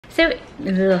So,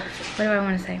 what do I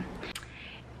want to say?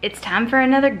 It's time for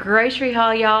another grocery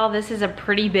haul, y'all. This is a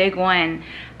pretty big one.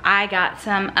 I got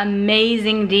some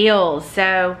amazing deals.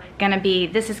 So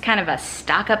this is kind of a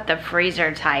stock up the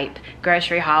freezer type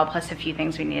grocery haul, plus a few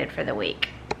things we needed for the week.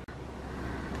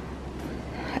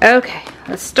 Okay,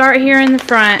 let's start here in the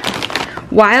front.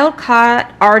 Wild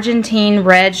caught Argentine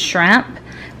red shrimp.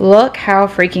 Look how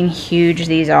freaking huge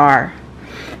these are.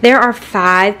 There are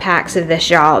 5 packs of this,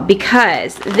 y'all,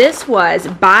 because this was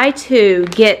buy 2,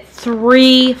 get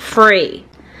 3 free.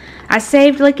 I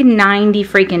saved like $90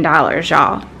 freaking dollars,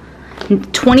 y'all.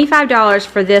 $25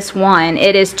 for this one.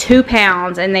 It is 2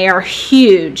 pounds and they are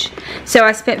huge. So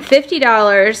I spent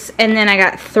 $50 and then I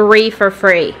got 3 for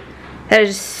free. That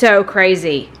is so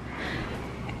crazy.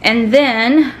 And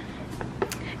then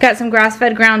got some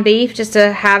grass-fed ground beef just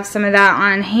to have some of that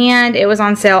on hand. It was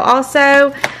on sale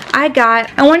also. I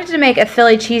wanted to make a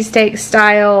Philly cheesesteak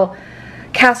style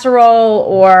casserole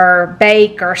or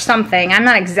bake or something. I'm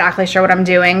not exactly sure what I'm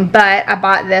doing, but I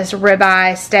bought this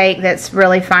ribeye steak that's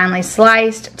really finely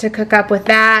sliced to cook up with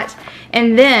that.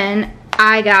 And then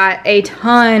I got a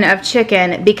ton of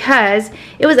chicken because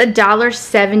it was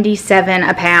 $1.77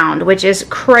 a pound, which is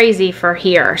crazy for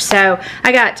here. So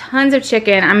I got tons of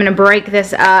chicken. I'm gonna break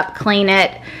this up, clean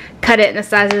it, cut it in the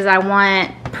sizes I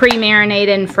want, pre-marinate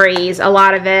and freeze a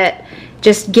lot of it.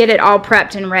 Just get it all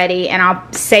prepped and ready, and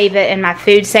I'll save it in my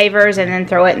food savers and then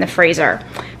throw it in the freezer.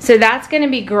 So that's gonna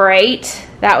be great.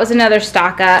 That was another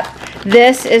stock up.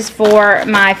 This is for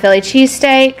my Philly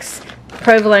cheesesteaks,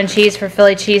 provolone cheese for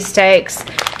Philly cheesesteaks,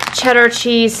 cheddar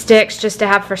cheese sticks just to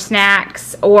have for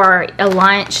snacks or a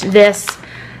lunch.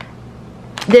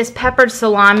 This peppered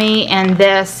salami and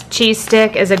this cheese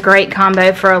stick is a great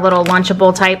combo for a little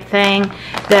lunchable type thing.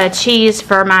 The cheese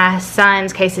for my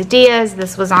son's quesadillas,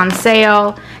 this was on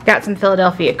sale. Got some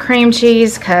Philadelphia cream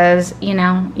cheese because, you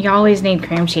know, you always need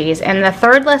cream cheese. And the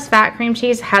third less fat cream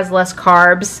cheese has less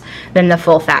carbs than the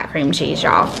full fat cream cheese,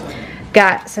 y'all.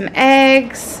 Got some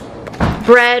eggs,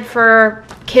 bread for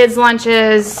kids'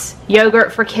 lunches,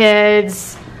 yogurt for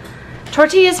kids,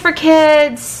 tortillas for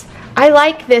kids. I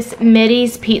like this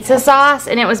Middies pizza sauce,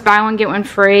 and it was buy one get one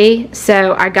free,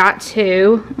 so I got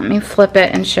 2. Let me flip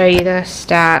it and show you the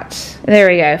stats. There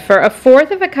we go. For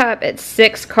 1/4 of a cup, it's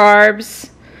 6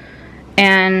 carbs,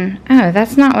 and oh,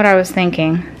 that's not what I was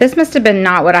thinking. This must have been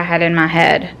not what I had in my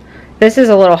head. This is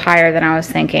a little higher than I was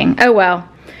thinking. Oh well,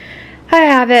 I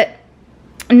have it.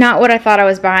 Not what I thought I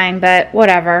was buying, but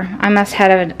whatever. I must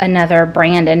have another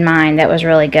brand in mind that was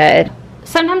really good.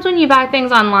 Sometimes when you buy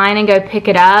things online and go pick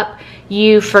it up,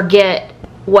 you forget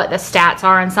what the stats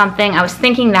are on something. I was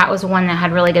thinking that was one that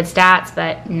had really good stats,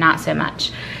 but not so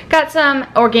much. Got some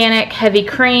organic heavy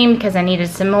cream because I needed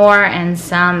some more, and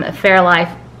some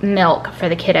Fairlife milk for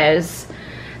the kiddos.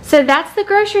 So that's the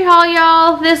grocery haul,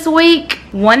 y'all, this week.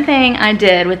 One thing I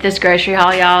did with this grocery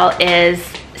haul, y'all, is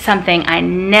something I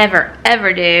never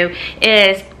ever do,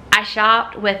 is I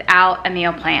shopped without a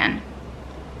meal plan.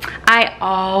 I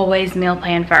always meal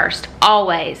plan first,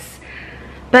 always.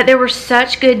 But there were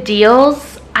such good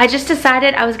deals, I just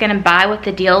decided I was gonna buy what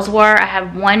the deals were. I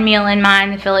have one meal in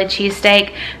mind, the Philly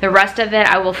cheesesteak. The rest of it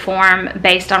I will form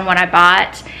based on what I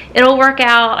bought. It'll work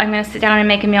out. I'm gonna sit down and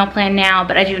make a meal plan now,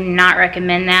 but I do not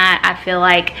recommend that. I feel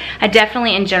like I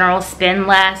definitely in general spend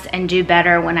less and do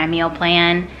better when I meal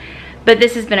plan. But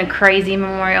this has been a crazy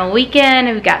Memorial weekend.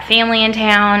 We've got family in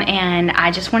town, and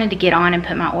I just wanted to get on and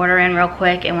put my order in real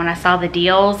quick. And when I saw the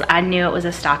deals, I knew it was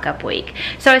a stock up week.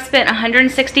 So I spent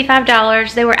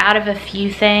 $165. They were out of a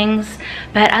few things,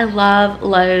 but I love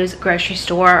Lowe's grocery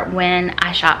store when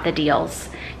I shop the deals.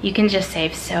 You can just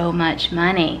save so much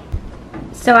money.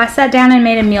 So I sat down and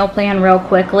made a meal plan real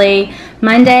quickly.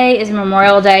 Monday is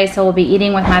Memorial Day, so we'll be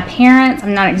eating with my parents.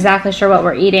 I'm not exactly sure what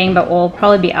we're eating, but we'll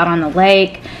probably be out on the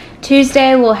lake.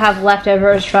 Tuesday we'll have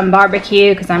leftovers from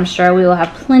barbecue because I'm sure we will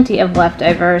have plenty of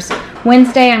leftovers.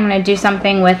 Wednesday I'm going to do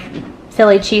something with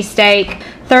Philly cheesesteak.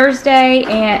 Thursday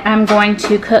and I'm going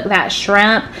to cook that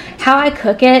shrimp. How I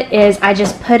cook it is I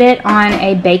just put it on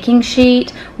a baking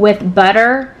sheet with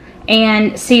butter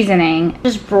and seasoning.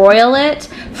 Just broil it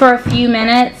for a few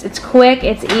minutes. It's quick,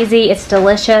 it's easy, it's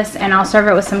delicious, and I'll serve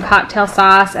it with some cocktail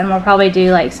sauce, and we'll probably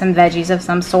do like some veggies of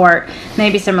some sort,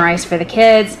 maybe some rice for the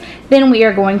kids. Then we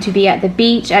are going to be at the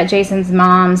beach at Jason's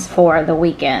mom's for the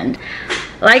weekend.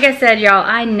 Like I said, y'all,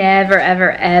 I never,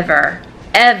 ever, ever,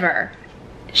 ever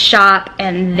shop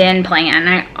and then plan.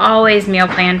 I always meal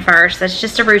plan first. That's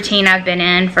just a routine I've been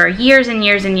in for years and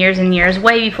years and years and years,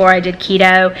 way before I did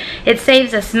keto. It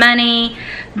saves us money,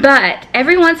 but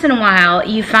every once in a while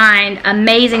you find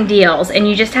amazing deals and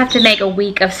you just have to make a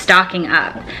week of stocking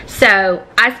up. So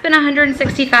I spent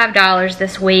 $165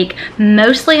 this week,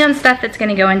 mostly on stuff that's going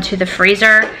to go into the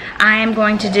freezer. I am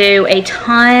going to do a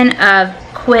ton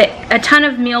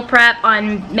of meal prep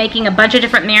on making a bunch of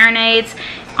different marinades.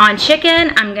 On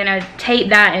chicken, I'm gonna tape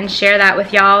that and share that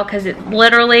with y'all, because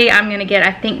literally I'm gonna get,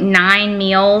 I think, 9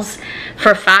 meals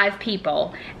for 5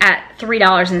 people at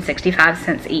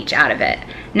 $3.65 each out of it.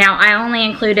 Now, I only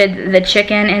included the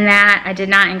chicken in that. I did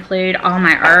not include all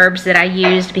my herbs that I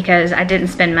used because I didn't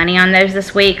spend money on those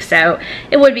this week, so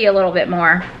it would be a little bit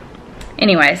more.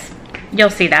 Anyways, you'll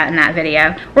see that in that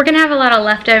video. We're gonna have a lot of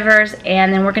leftovers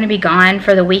and then we're gonna be gone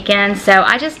for the weekend, so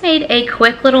I just made a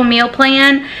quick little meal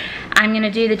plan. I'm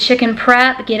gonna do the chicken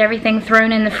prep, get everything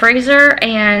thrown in the freezer,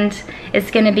 and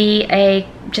it's gonna be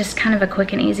just kind of a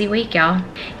quick and easy week, y'all.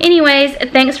 Anyways,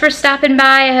 thanks for stopping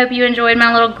by. I hope you enjoyed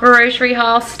my little grocery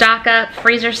haul stock up,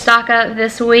 freezer stock up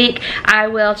this week. I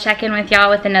will check in with y'all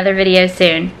with another video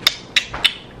soon.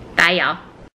 Bye, y'all.